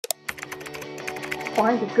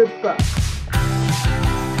find a good book.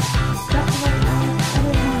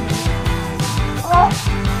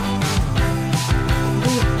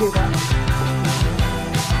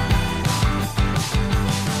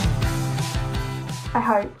 I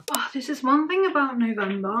hope. Oh, this is one thing about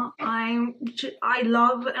November I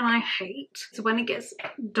love and I hate. So when it gets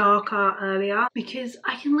darker earlier, because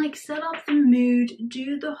I can like set up the mood,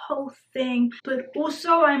 do the whole thing, but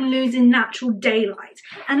also I'm losing natural daylight.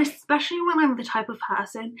 And especially when I'm the type of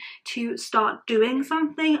person to start doing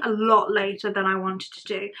something a lot later than I wanted to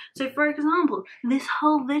do. So for example, this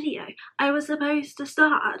whole video, I was supposed to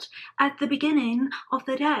start at the beginning of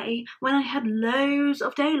the day when I had loads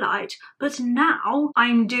of daylight, but now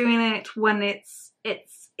I'm doing it when it's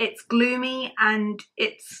gloomy and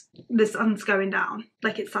the sun's going down,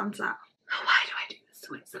 like it's sunset. Why do I do this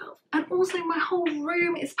to myself? And also my whole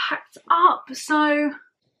room is packed up, so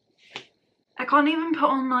I can't even put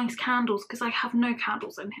on nice candles because I have no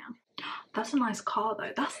candles in here. That's a nice car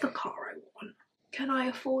though. That's the car I want. Can I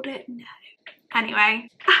afford it? No. Anyway.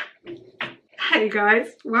 Hey guys,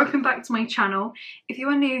 welcome back to my channel. If you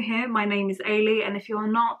are new here, my name is Eilidh, and if you are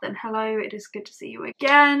not, then hello, it is good to see you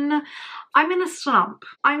again. I'm in a slump.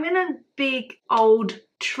 I'm in a big, old,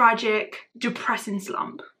 tragic, depressing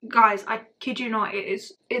slump. Guys, I kid you not,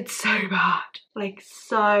 it's so bad. Like,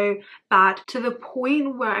 so bad. To the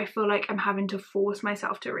point where I feel like I'm having to force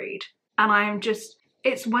myself to read. And I am just,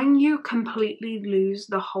 it's when you completely lose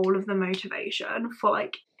the whole of the motivation for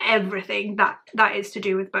like everything that is to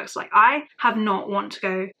do with books. Like, I have not want to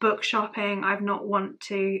go book shopping, I've not want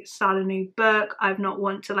to start a new book, I've not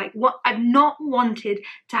want to like I've not wanted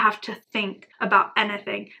to have to think about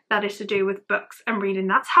anything that is to do with books and reading.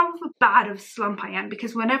 That's how bad of a slump I am,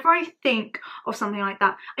 because whenever I think of something like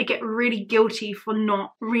that, I get really guilty for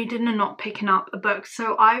not reading and not picking up a book.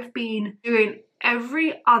 So I've been doing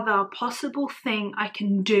every other possible thing I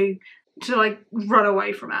can do to like run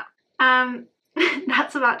away from it.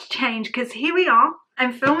 That's about to change, because here we are.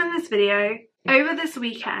 I'm filming this video over this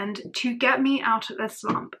weekend to get me out of this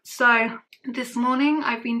slump. So this morning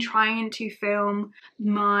I've been trying to film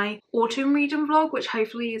my autumn reading vlog, which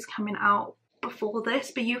hopefully is coming out before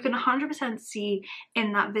this, but you can 100% see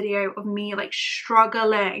in that video of me like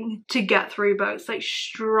struggling to get through books, like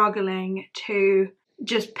struggling to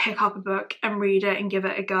just pick up a book and read it and give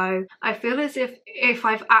it a go. I feel as if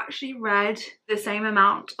I've actually read the same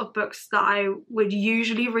amount of books that I would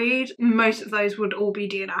usually read, most of those would all be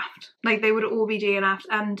DNF'd. Like, they would all be DNF'd,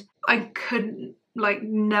 and I couldn't like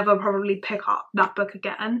never probably pick up that book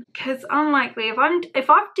again, because unlikely if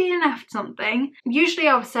I've DNF'd something, usually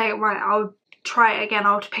I would say, right, I'll try it again,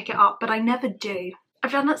 I'll pick it up, but I never do.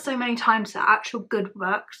 I've done that so many times that actual good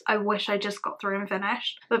books I wish I just got through and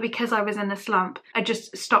finished, but because I was in a slump, I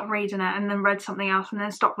just stopped reading it and then read something else and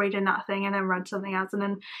then stopped reading that thing and then read something else, and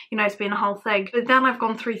then, you know, it's been a whole thing. But then I've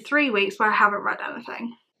gone through 3 weeks where I haven't read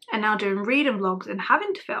anything, and now doing reading vlogs and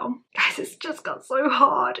having to film. Guys, it's just got so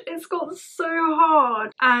hard. It's got so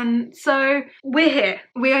hard. And so we're here.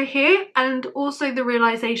 We are here, and also the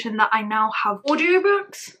realization that I now have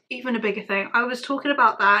audiobooks, even a bigger thing. I was talking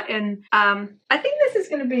about that in, I think this is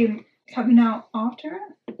going to be coming out after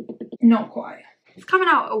it. Not quite. It's coming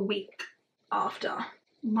out a week after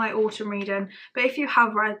my autumn reading. But if you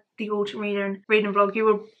have read the autumn reading vlog, you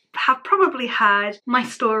will have probably heard my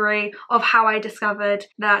story of how I discovered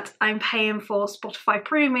that I'm paying for Spotify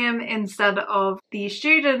Premium instead of the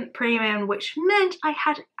student premium, which meant I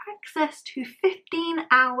had access to 15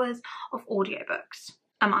 hours of audiobooks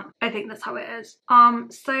a month. I think that's how it is.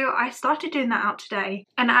 So I started doing that out today,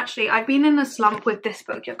 and actually I've been in a slump with this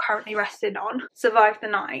book you're currently resting on, Survive the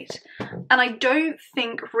Night, and I don't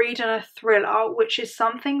think reading a thriller, which is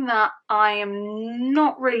something that I am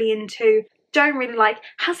not really into, don't really like,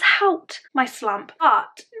 has helped my slump.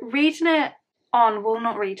 But reading it on, well,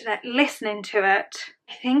 not reading it, listening to it,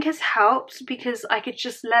 I think has helped, because I could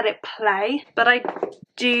just let it play. But I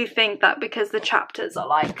do think that because the chapters are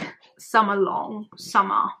like some are long,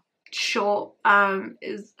 some are short,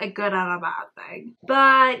 is a good and a bad thing.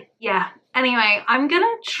 But yeah, anyway, I'm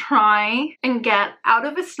gonna try and get out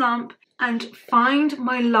of a slump and find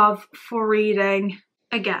my love for reading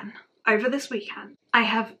again over this weekend. I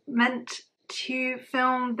have meant to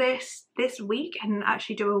film this week and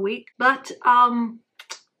actually do a week, but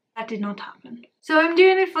that did not happen. So I'm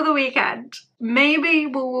doing it for the weekend. Maybe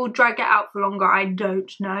we'll drag it out for longer, I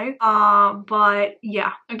don't know. But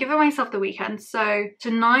yeah, I'm giving myself the weekend. So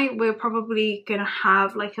tonight we're probably gonna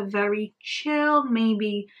have like a very chill,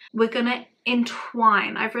 maybe we're gonna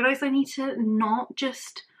entwine. I've realized I need to not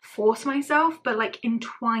just force myself, but like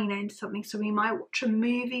entwine it into something. So we might watch a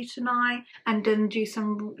movie tonight and then do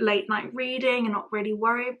some late night reading and not really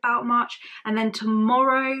worry about much. And then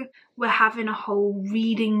tomorrow we're having a whole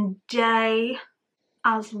reading day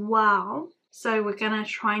as well. So we're gonna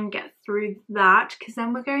try and get through that, because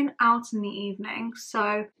then we're going out in the evening.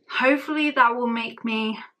 So hopefully that will make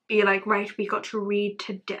me be like, right, we got to read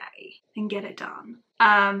today and get it done.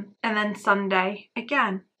 And then Sunday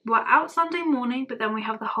again, we're out Sunday morning, but then we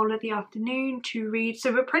have the whole of the afternoon to read.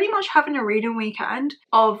 So we're pretty much having a reading weekend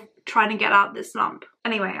of trying to get out this slump.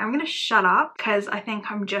 Anyway, I'm gonna shut up because I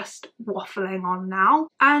think I'm just waffling on now,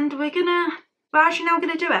 and we're actually now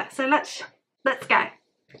gonna do it. So let's go.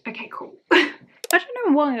 Okay, cool. I don't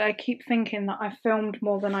know why I keep thinking that I filmed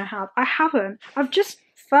more than I have. I haven't. I've just,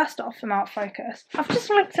 first off, I'm out of focus. I've just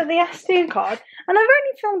looked at the SD card and I've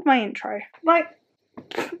only filmed my intro. Like,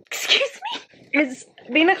 excuse me? It's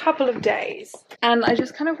been a couple of days and I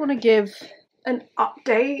just kind of want to give an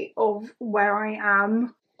update of where I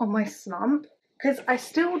am on my slump, because I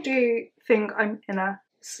still do think I'm in a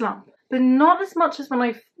slump, but not as much as when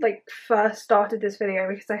I like first started this video,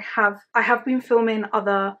 because I have been filming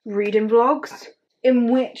other reading vlogs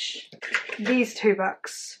in which these two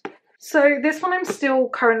books. So this one I'm still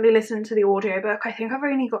currently listening to the audiobook. I think I've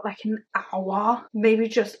only got like an hour, maybe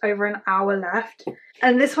just over an hour left.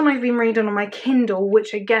 And this one I've been reading on my Kindle,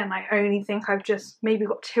 which again, I only think I've just maybe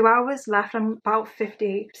got 2 hours left. I'm about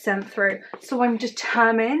 50% through. So I'm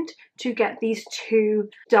determined to get these two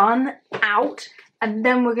done out. And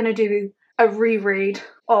then we're going to do a reread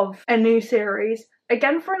of a new series,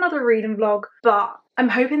 again for another reading vlog, but I'm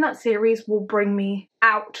hoping that series will bring me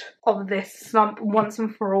out of this slump once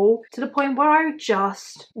and for all, to the point where I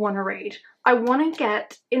just want to read. I want to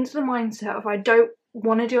get into the mindset of I don't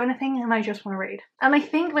want to do anything and I just want to read. And I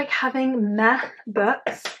think like having meh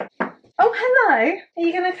books. Oh, hello. Are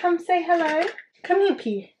you going to come say hello? Come here,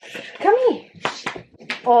 P. Come here.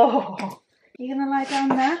 Oh, are you going to lie down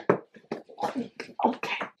there?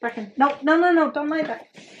 Okay, reckon. No, don't lie there.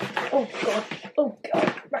 Oh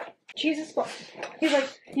god, right. Choose a spot. He's like,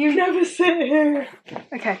 you never sit here.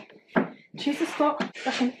 Okay, choose a spot.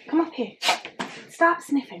 Reckon, come up here. Stop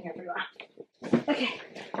sniffing everywhere. Okay,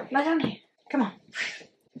 lie down here. Come on.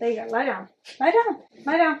 There you go, lie down. Lie down.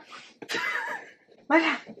 Lie down. Lie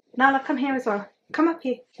down. Now look, come here as well. Come up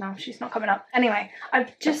here. No, she's not coming up. Anyway,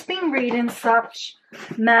 I've just been reading such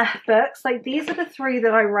meh books. Like, these are the 3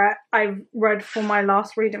 that I read for my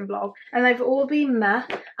last reading vlog, and they've all been meh,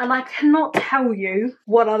 and I cannot tell you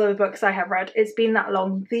what other books I have read. It's been that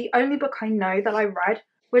long. The only book I know that I read,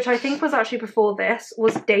 which I think was actually before this,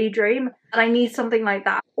 was Daydream, and I need something like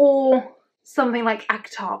that, or something like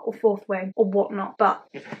ACOTAR or Fourth Wing or whatnot. But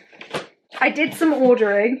I did some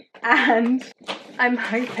ordering and I'm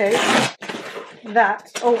hoping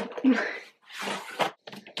that, oh,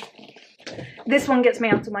 this one gets me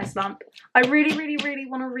out of my slump. I really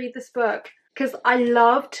want to read this book because I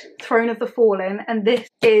loved Throne of the Fallen, and this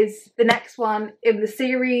is the next one in the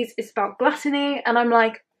series. It's about gluttony, and I'm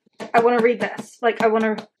like, I want to read this. Like, I want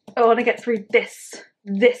to get through this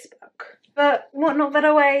book. But what not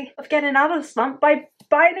better way of getting out of the slump by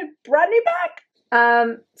buying a brand new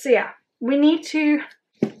bag? So yeah, we need to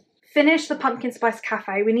finish the Pumpkin Spice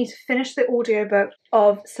Cafe. We need to finish the audiobook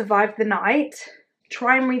of Survive the Night,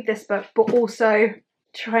 try and read this book, but also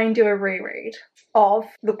try and do a reread of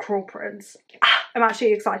The Cruel Prince. I'm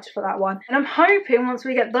actually excited for that one. And I'm hoping once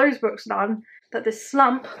we get those books done that this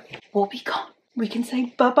slump will be gone. We can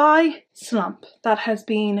say bye-bye, slump. That has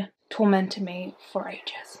been tormenting me for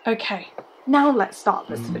ages. Okay, now let's start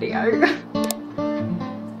this video.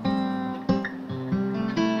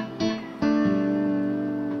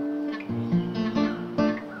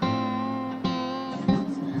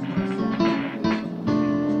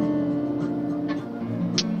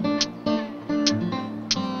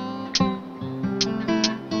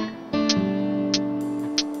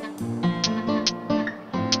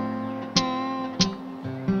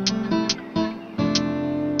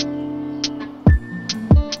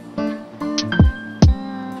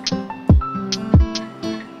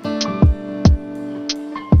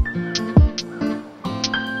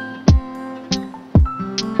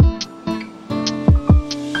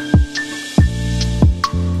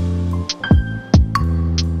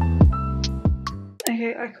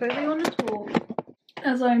 I quickly want to talk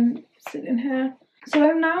as I'm sitting here. So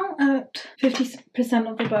I'm now at 50%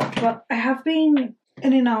 of the book, but I have been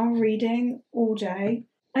in and out reading all day.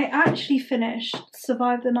 I actually finished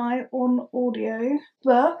Survive the Night on audio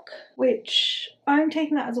book, which I'm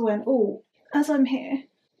taking that as a win. Oh, as I'm here,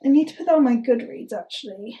 I need to put that on my Goodreads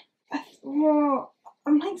actually.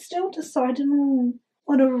 I'm like still deciding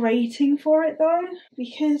on a rating for it though,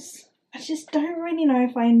 because I just don't really know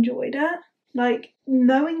if I enjoyed it. Like,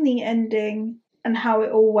 knowing the ending and how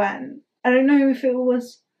it all went, I don't know if it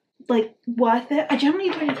was like worth it. I generally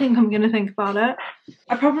don't think I'm gonna think about it.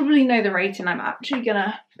 I probably know the rating I'm actually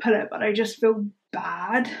gonna put it, but I just feel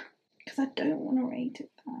bad because I don't want to rate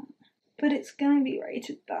it that. But it's gonna be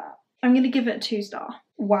rated that. I'm gonna give it a 2 star.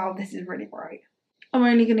 Wow, this is really bright. I'm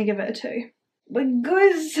only gonna give it a 2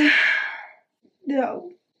 because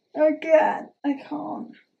no, again, I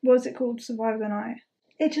can't. What was it called? Survive the Night.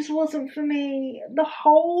 It just wasn't for me. The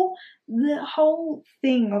whole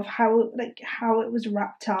thing of how it was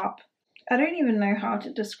wrapped up. I don't even know how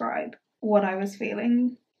to describe what I was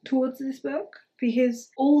feeling towards this book,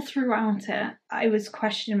 because all throughout it I was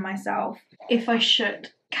questioning myself if I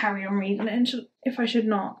should carry on reading it and if I should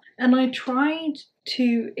not. And I tried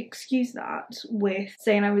to excuse that with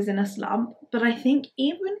saying I was in a slump, but I think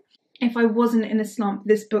even if I wasn't in a slump,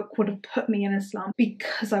 this book would have put me in a slump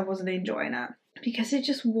because I wasn't enjoying it. Because it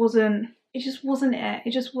just wasn't it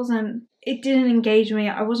didn't engage me.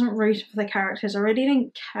 I wasn't rooting for the characters. I really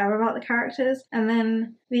didn't care about the characters. And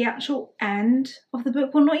then the actual end of the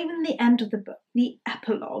book, well, not even the end of the book, the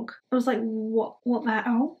epilogue, I was like, what the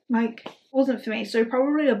hell? Like, it wasn't for me. So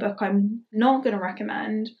probably a book I'm not going to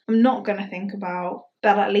recommend. I'm not going to think about,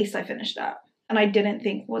 but at least I finished it. And I didn't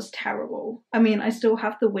think was terrible. I mean, I still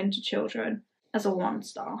have The Winter Children as a 1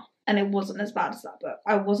 star. And it wasn't as bad as that book.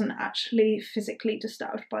 I wasn't actually physically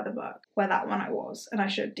disturbed by the book, where that one I was, and I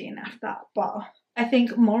should DNF that. But I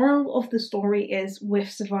think moral of the story is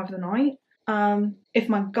with Survive the Night. If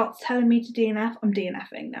my gut's telling me to DNF, I'm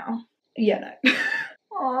DNFing now. Yeah, no.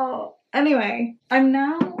 Oh, anyway, I'm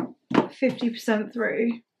now 50%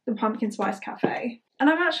 through the Pumpkin Spice Cafe, and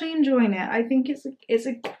I'm actually enjoying it. I think it's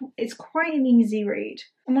quite an easy read.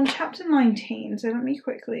 I'm on chapter 19, so let me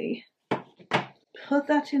quickly put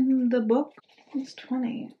that in the book. It's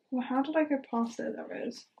 20. Well, how did I go past it? There it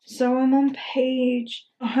is. So I'm on page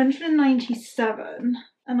 197,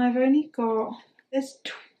 and I've only got this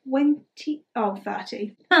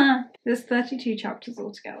 30. There's 32 chapters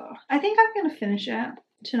altogether. I think I'm gonna finish it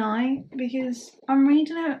tonight because I'm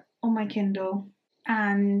reading it on my Kindle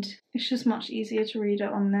and it's just much easier to read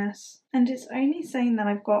it on this. And it's only saying that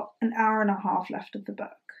I've got an hour and a half left of the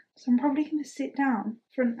book. So I'm probably gonna sit down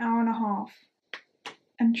for an hour and a half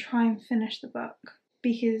and try and finish the book,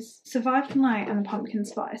 because Survive the Night and the Pumpkin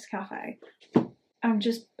Spice Cafe,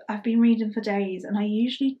 I've been reading for days, and I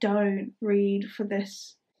usually don't read for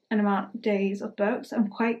this an amount of days of books. I'm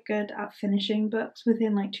quite good at finishing books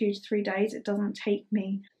within like 2 to 3 days. It doesn't take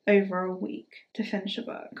me over a week to finish a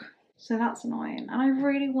book. So that's annoying. And I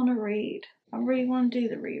really want to read. I really want to do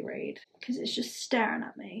the reread because it's just staring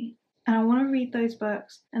at me. And I want to read those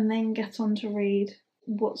books and then get on to read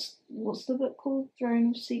what's the book called? Throne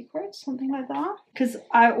of Secrets? Something like that. Because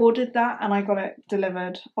I ordered that and I got it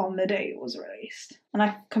delivered on the day it was released. And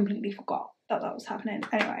I completely forgot that was happening.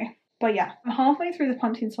 Anyway. But yeah, I'm halfway through the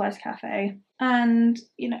Pumpkin Spice Cafe, and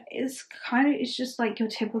you know, it's just like your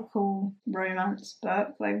typical romance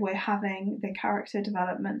book. Like, we're having the character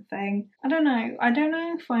development thing. I don't know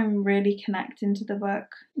if I'm really connecting to the book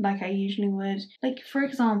like I usually would. Like, for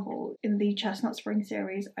example, in the Chestnut Spring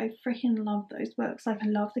series, I freaking love those books. Like, I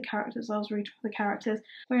love the characters. I was rooting for the characters.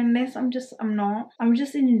 Where in this, I'm just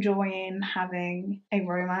enjoying having a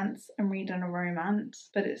romance and reading a romance,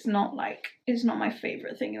 but it's not my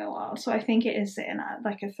favourite thing in the world. So I think it is sitting at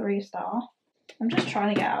like a 3 star. I'm just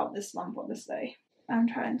trying to get out of this slump, honestly. I'm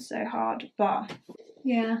trying so hard, but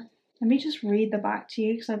yeah. Let me just read the back to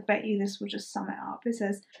you because I bet you this will just sum it up. It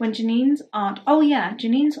says, when Janine's aunt... Oh yeah,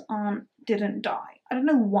 Janine's aunt didn't die. I don't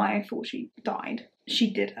know why I thought she died.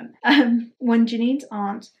 She didn't. When Janine's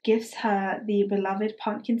aunt gives her the beloved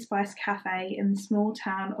Pumpkin Spice Cafe in the small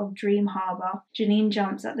town of Dream Harbour, Janine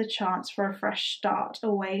jumps at the chance for a fresh start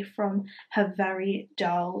away from her very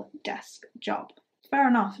dull desk job. Fair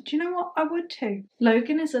enough. Do you know what? I would too.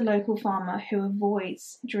 Logan is a local farmer who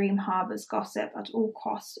avoids Dream Harbour's gossip at all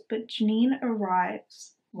costs, but Janine's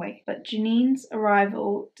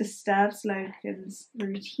arrival disturbs Logan's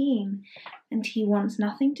routine, and he wants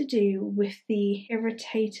nothing to do with the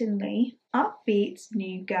irritatingly upbeat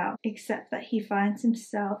new girl, except that he finds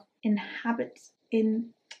himself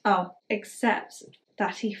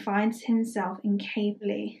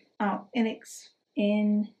inexplicably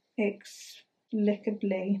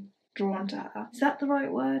drawn to her. Is that the right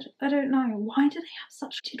word? I don't know. Why do they have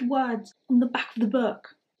such words on the back of the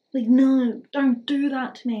book? Like, no, don't do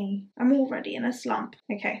that to me. I'm already in a slump.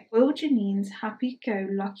 Okay. Will Janine's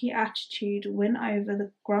happy-go-lucky attitude win over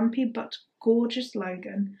the grumpy but gorgeous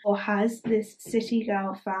Logan? Or has this city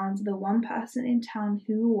girl found the one person in town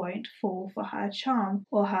who won't fall for her charm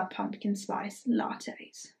or her pumpkin spice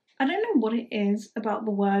lattes? I don't know what it is about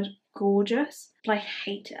the word gorgeous, but I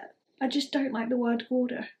hate it. I just don't like the word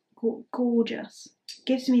gorgeous. It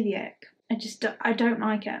gives me the ick. I don't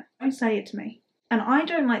like it. Don't say it to me. And I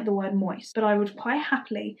don't like the word moist, but I would quite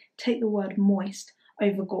happily take the word moist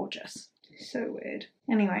over gorgeous. So weird.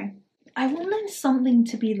 Anyway, I want something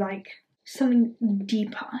to be like, something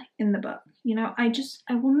deeper in the book. You know, I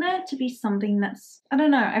want there to be something that's, I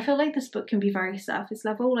don't know, I feel like this book can be very surface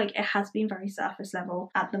level. Like, it has been very surface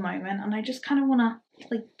level at the moment. And I just kind of want to,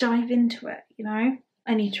 like, dive into it, you know?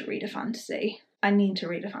 I need to read a fantasy.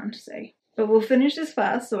 But we'll finish this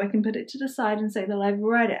first so I can put it to the side and say that I've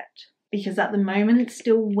read it. Because at the moment it's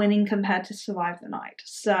still winning compared to Survive the Night.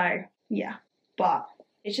 So, yeah. But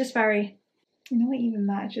it's just very, you know what, even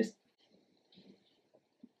that, just,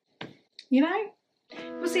 you know?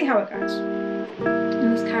 We'll see how it goes.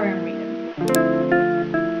 And let's carry on reading.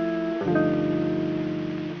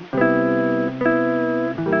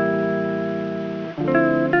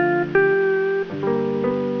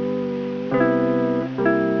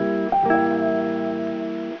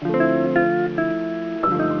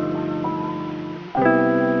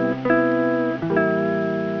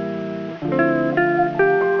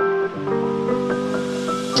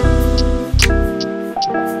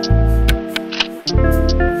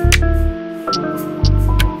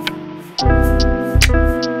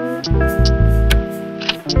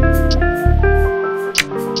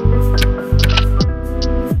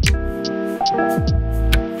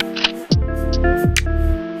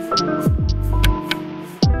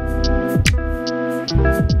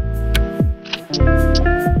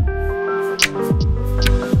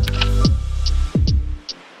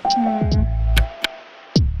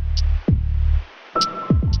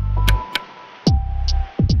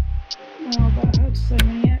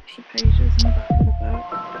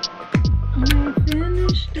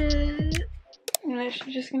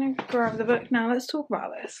 Just gonna grab the book now. Let's talk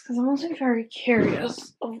about this because I'm also very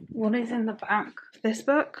curious of what is in the back of this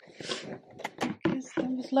book, because there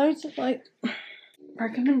was loads of like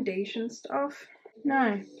recommendation stuff.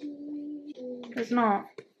 No, there's not.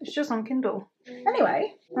 It's just on Kindle.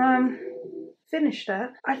 Anyway, finished it.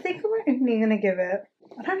 I think I'm only gonna give it,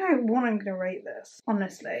 I don't know what I'm gonna rate this,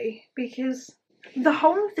 honestly, because the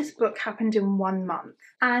whole of this book happened in 1 month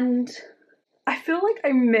and I feel like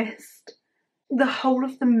I missed the whole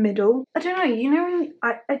of the middle. I don't know, you know,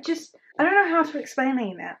 I don't know how to explain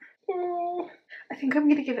it. I think I'm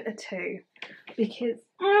gonna give it a 2 because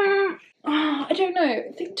I don't know,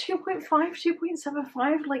 I think 2.5,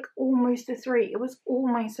 2.75, like almost a 3. It was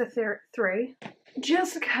almost a 3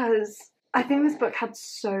 just because I think this book had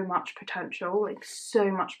so much potential, like so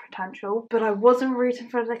much potential, but I wasn't rooting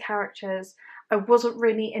for the characters. I wasn't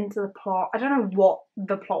really into the plot. I don't know what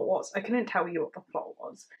the plot was. I couldn't tell you what the plot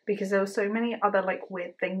was because there were so many other like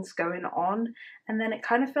weird things going on, and then it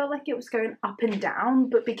kind of felt like it was going up and down,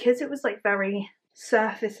 but because it was like very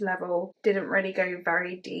surface level, didn't really go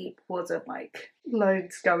very deep, wasn't like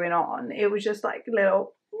loads going on. It was just like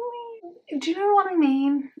little, do you know what I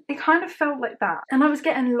mean? It kind of felt like that. And I was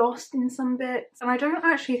getting lost in some bits, and I don't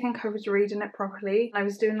actually think I was reading it properly. I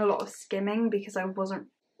was doing a lot of skimming because I wasn't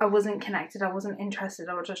connected, I wasn't interested,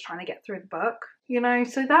 I was just trying to get through the book, you know?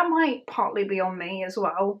 So that might partly be on me as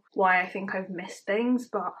well, why I think I've missed things,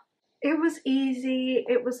 but it was easy,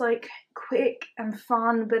 it was like quick and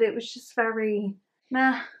fun, but it was just very,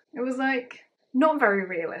 it was like not very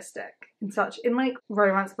realistic and such. In like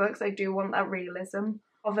romance books, I do want that realism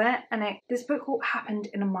of it, and this book all happened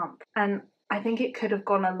in a month, and I think it could have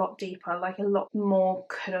gone a lot deeper, like a lot more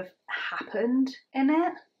could have happened in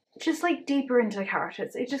it. Just like deeper into the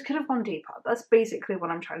characters. It just could have gone deeper. That's basically what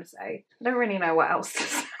I'm trying to say. I don't really know what else to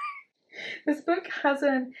say. This book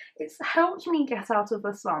it's helped me get out of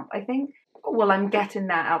a slump. I think, well, I'm getting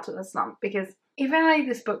there out of the slump because even though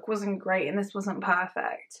this book wasn't great and this wasn't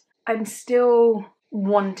perfect, I'm still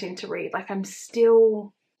wanting to read. Like, I'm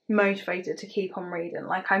still motivated to keep on reading.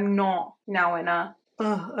 Like, I'm not now in a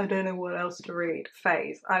I don't know what else to read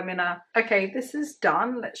phase. I'm in a, okay, this is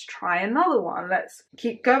done, let's try another one, let's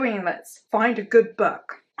keep going, let's find a good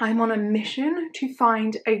book. I'm on a mission to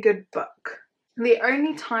find a good book. The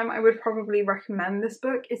only time I would probably recommend this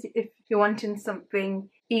book is if you're wanting something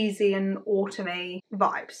easy and autumny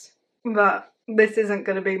vibes. But this isn't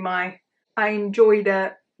going to be I enjoyed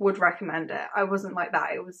it, would recommend it. I wasn't like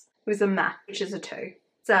that. It was a meh, which is a 2.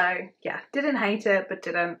 So yeah, didn't hate it, but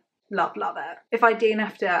didn't love it. If I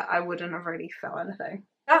DNF'd it, I wouldn't have really felt anything.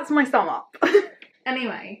 That's my sum up.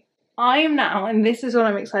 Anyway, I am now, and this is what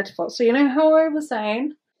I'm excited for. So you know how I was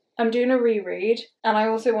saying I'm doing a reread, and I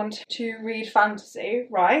also want to read fantasy,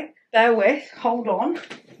 right? Bear with, hold on.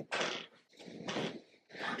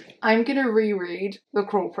 I'm gonna reread the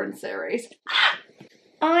Cruel Prince series.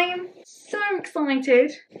 I'm so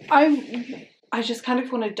excited. I just kind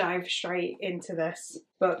of want to dive straight into this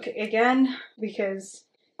book again because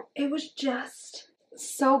it was just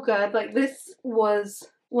so good. Like, this was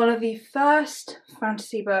one of the first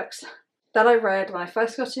fantasy books that I read when I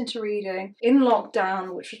first got into reading in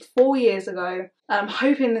lockdown, which was 4 years ago. I'm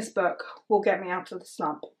hoping this book will get me out of the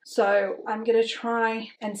slump. So I'm gonna try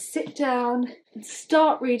and sit down and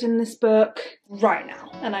start reading this book right now.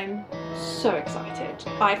 And I'm so excited.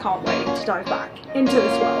 I can't wait to dive back into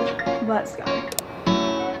this world. Let's go.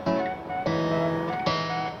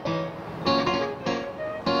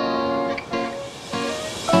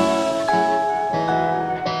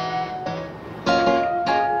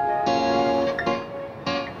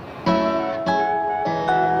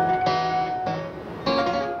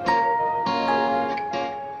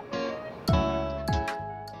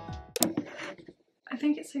 I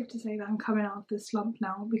think it's safe to say that I'm coming out of this slump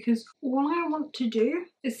now because all I want to do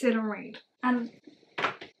is sit and read and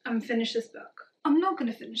finish this book. I'm not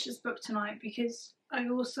going to finish this book tonight because I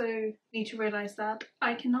also need to realise that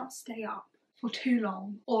I cannot stay up for too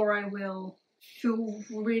long or I will feel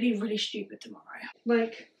really, really stupid tomorrow.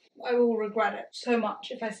 Like, I will regret it so much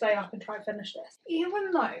if I stay up and try to finish this. Even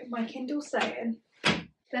though my Kindle's saying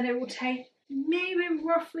that it will take maybe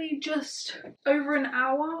roughly just over an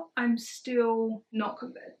hour, I'm still not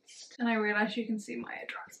convinced. And I realise you can see my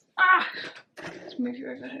address. Let's move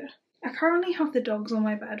you over here. I currently have the dogs on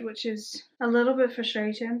my bed, which is a little bit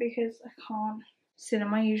frustrating because I can't sit in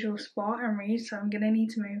my usual spot and read, so I'm gonna need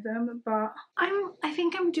to move them. But I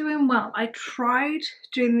think I'm doing well. I tried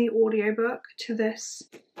doing the audiobook to this,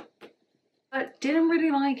 but didn't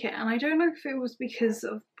really like it, and I don't know if it was because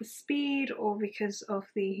of the speed or because of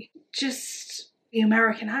the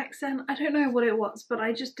American accent. I don't know what it was, but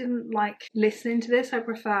I just didn't like listening to this. I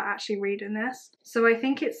prefer actually reading this. So I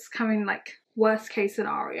think it's coming like worst case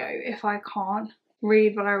scenario. If I can't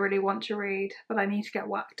read but I really want to read, but I need to get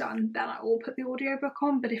work done, then I will put the audiobook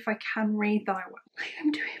on. But if I can read, then I will. Like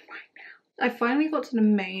I'm doing right now. I finally got to the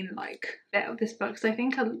main like bit of this book, because I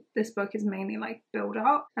think this book is mainly like build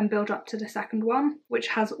up to the second one, which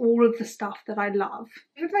has all of the stuff that I love.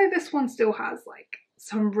 Even though this one still has like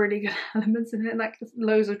some really good elements in it, like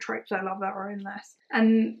loads of tropes I love that are in this.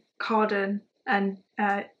 And Carden and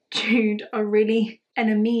Jude are really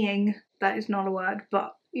enemying, that is not a word,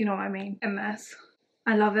 but you know what I mean, in this.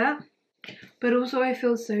 I love it. But also I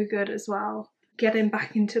feel so good as well getting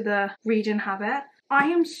back into the reading habit. I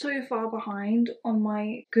am so far behind on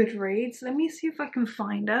my Goodreads. Let me see if I can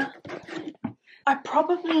find it. I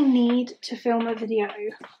probably need to film a video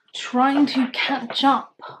trying to catch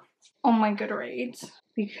up on my Goodreads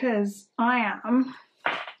because I am,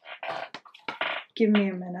 give me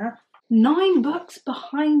a minute, 9 books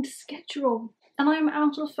behind schedule and I'm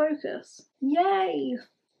out of focus. Yay!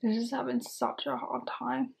 This is having such a hard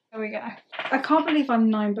time. There we go. I can't believe I'm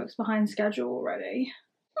 9 books behind schedule already.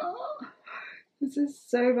 Oh. This is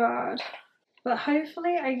so bad. But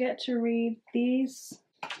hopefully I get to read this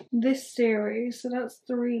series, so that's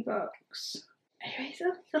 3 books. Anyways,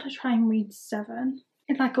 I'm gonna try and read 7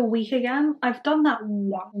 in like a week again. I've done that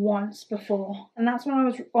once before, and that's when I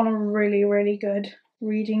was on a really, really good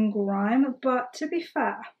reading grime. But to be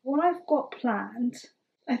fair, what I've got planned,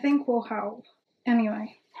 I think will help.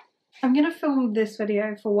 Anyway, I'm gonna film this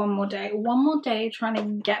video for one more day trying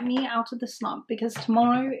to get me out of the slump, because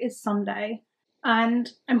tomorrow is Sunday.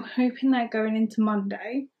 And I'm hoping that going into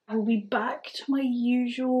Monday, I will be back to my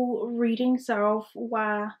usual reading self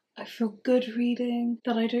where I feel good reading,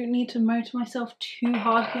 that I don't need to motivate myself too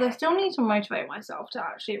hard, because I still need to motivate myself to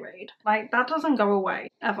actually read. Like, that doesn't go away,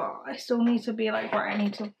 ever. I still need to be like, right, I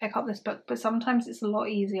need to pick up this book, but sometimes it's a lot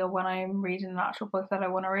easier when I'm reading an actual book that I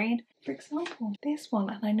want to read. For example, this one,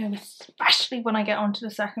 and I know especially when I get onto the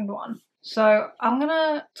second one. So I'm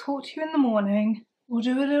gonna talk to you in the morning. We'll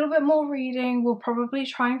do a little bit more reading. We'll probably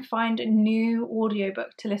try and find a new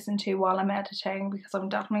audiobook to listen to while I'm editing, because I'm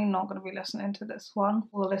definitely not going to be listening to this one.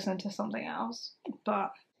 We'll listen to something else.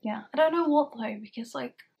 But yeah, I don't know what though, because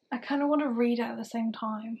like I kind of want to read it at the same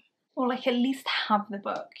time, or like at least have the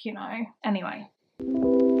book, you know. Anyway.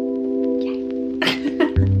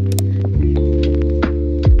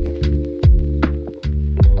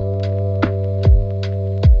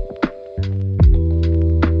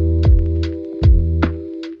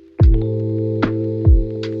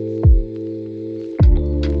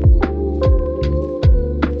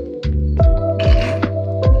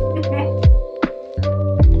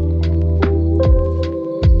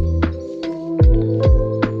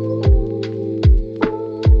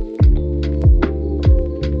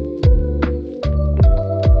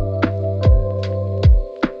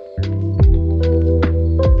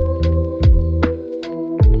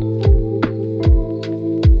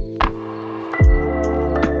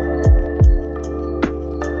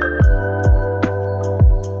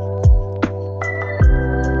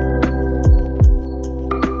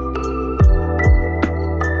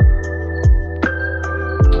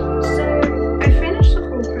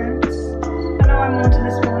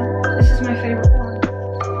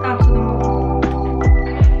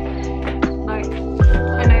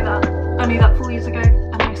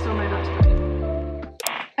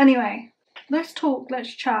 Anyway, let's talk,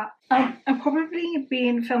 let's chat. I've probably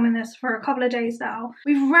been filming this for a couple of days now.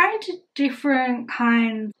 We've read different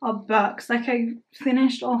kinds of books. Like, I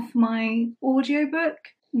finished off my audiobook.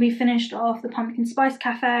 We finished off The Pumpkin Spice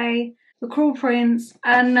Cafe, The Cruel Prince,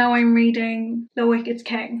 and now I'm reading The Wicked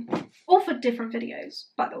King. All for different videos,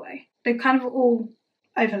 by the way. They've kind of all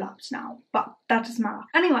overlapped now, but that doesn't matter.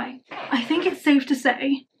 Anyway, I think it's safe to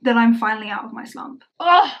say that I'm finally out of my slump.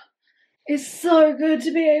 Oh, it's so good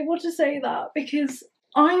to be able to say that, because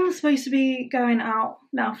I'm supposed to be going out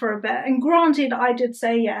now for a bit, and granted I did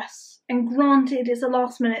say yes, and granted it's a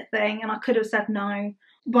last minute thing and I could have said no,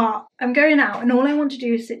 but I'm going out and all I want to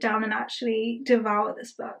do is sit down and actually devour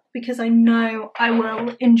this book because I know I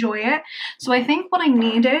will enjoy it. So I think what I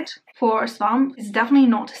needed for a slump is definitely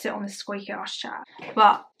not to sit on this squeaky ass chair,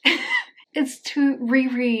 but it's to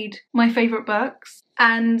reread my favourite books,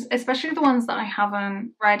 and especially the ones that I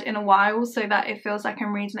haven't read in a while, so that it feels like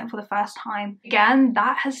I'm reading it for the first time. Again,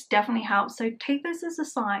 that has definitely helped, so take this as a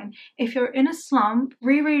sign. If you're in a slump,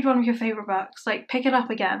 reread one of your favourite books, like pick it up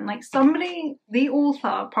again. Like, somebody, the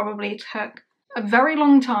author probably took a very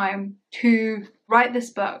long time to write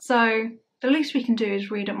this book, so the least we can do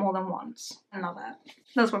is read it more than once and love it.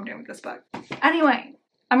 That's what I'm doing with this book. Anyway,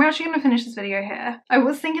 I'm actually going to finish this video here. I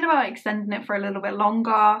was thinking about extending it for a little bit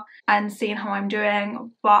longer and seeing how I'm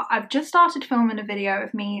doing, but I've just started filming a video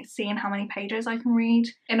of me seeing how many pages I can read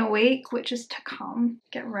in a week, which is to come.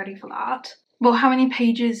 Get ready for that. Well, how many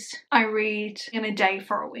pages I read in a day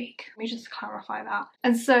for a week. Let me just clarify that.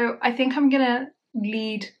 And so I think I'm going to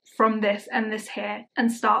lead from this and this here and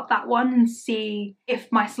start that one and see if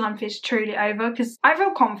my slump is truly over, because I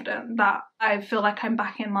feel confident that I feel like I'm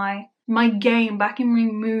back in my game, back in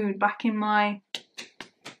my mood, back in my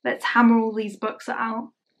let's hammer all these books out,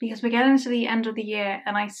 because we're getting to the end of the year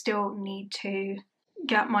and I still need to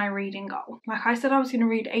get my reading goal. Like I said, I was going to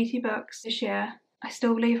read 80 books this year. I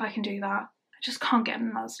still believe I can do that. I just can't get in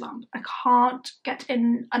another slump. I can't get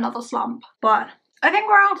in another slump, but I think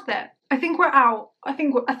we're out of it. I think we're out. I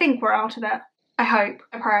think we're out of it. I hope.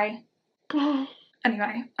 I pray.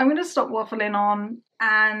 Anyway, I'm going to stop waffling on,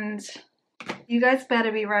 and you guys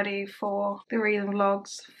better be ready for the reading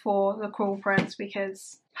vlogs for The Cruel Prince,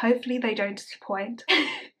 because hopefully they don't disappoint.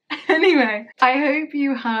 Anyway, I hope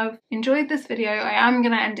you have enjoyed this video. I am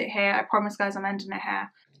going to end it here. I promise, guys, I'm ending it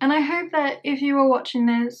here. And I hope that if you are watching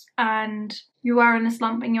this and you are in a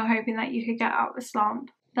slump and you're hoping that you could get out of the slump,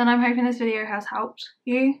 then I'm hoping this video has helped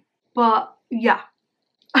you. But yeah,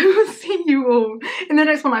 I will see you all in the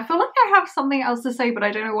next one. I feel like I have something else to say, but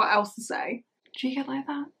I don't know what else to say. Do you get like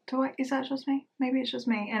that? Is that just me? Maybe it's just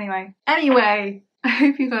me. Anyway, I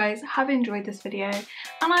hope you guys have enjoyed this video, and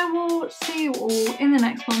I will see you all in the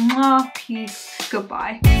next one. Mwah, peace,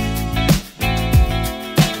 goodbye.